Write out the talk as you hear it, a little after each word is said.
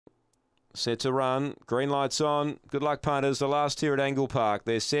Set to run. Green light's on. Good luck, punters. The last here at Angle Park.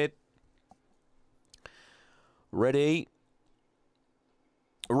 They're set. Ready.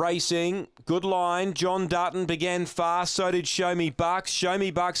 Racing. Good line. John Dutton began fast. So did Show Me Bucks. Show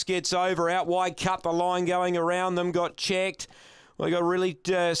Me Bucks gets over. Out wide, cut the line going around them. Got checked. Well, they got really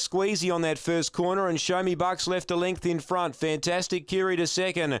squeezy on that first corner, and Show Me Bucks left a length in front. Fantastic Curie to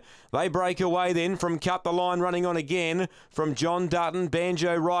second. They break away then from Cut the Line running on again from John Dutton,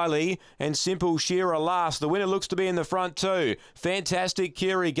 Banjo Riley, and Simple Shearer last. The winner looks to be in the front too. Fantastic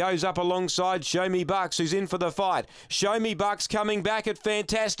Curie goes up alongside Show Me Bucks, who's in for the fight. Show Me Bucks coming back at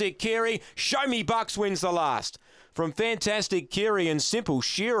Fantastic Curie. Show Me Bucks wins the last. From Fantastic Curie and Simple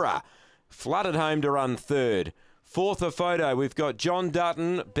Shearer flooded home to run third. Fourth a photo, we've got John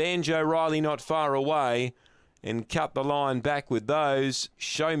Dutton, Banjo Riley not far away, and Cut the Line back with those.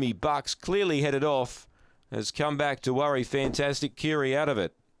 Show Me Bucks clearly headed off, has come back to worry Fantastic Curie out of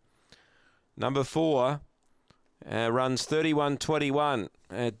it. Number 4 runs 31.21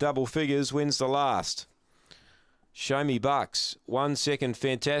 at double figures, wins the last. Show Me Bucks, 1 second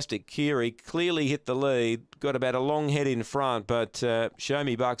Fantastic Curie clearly hit the lead, got about a long head in front, but Show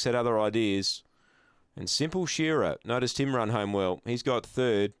Me Bucks had other ideas. And Simple Shearer, noticed him run home well. He's got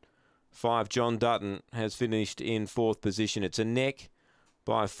third. 5, John Dutton, has finished in 4th position. It's a neck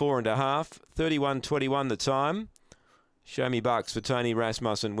by 4.5. 31.21 the time. Show Me Bucks for Tony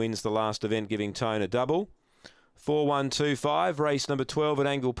Rasmussen wins the last event, giving Tone a double. 4-1-2-5, race number 12 at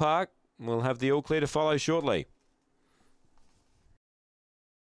Angle Park. We'll have the all clear to follow shortly.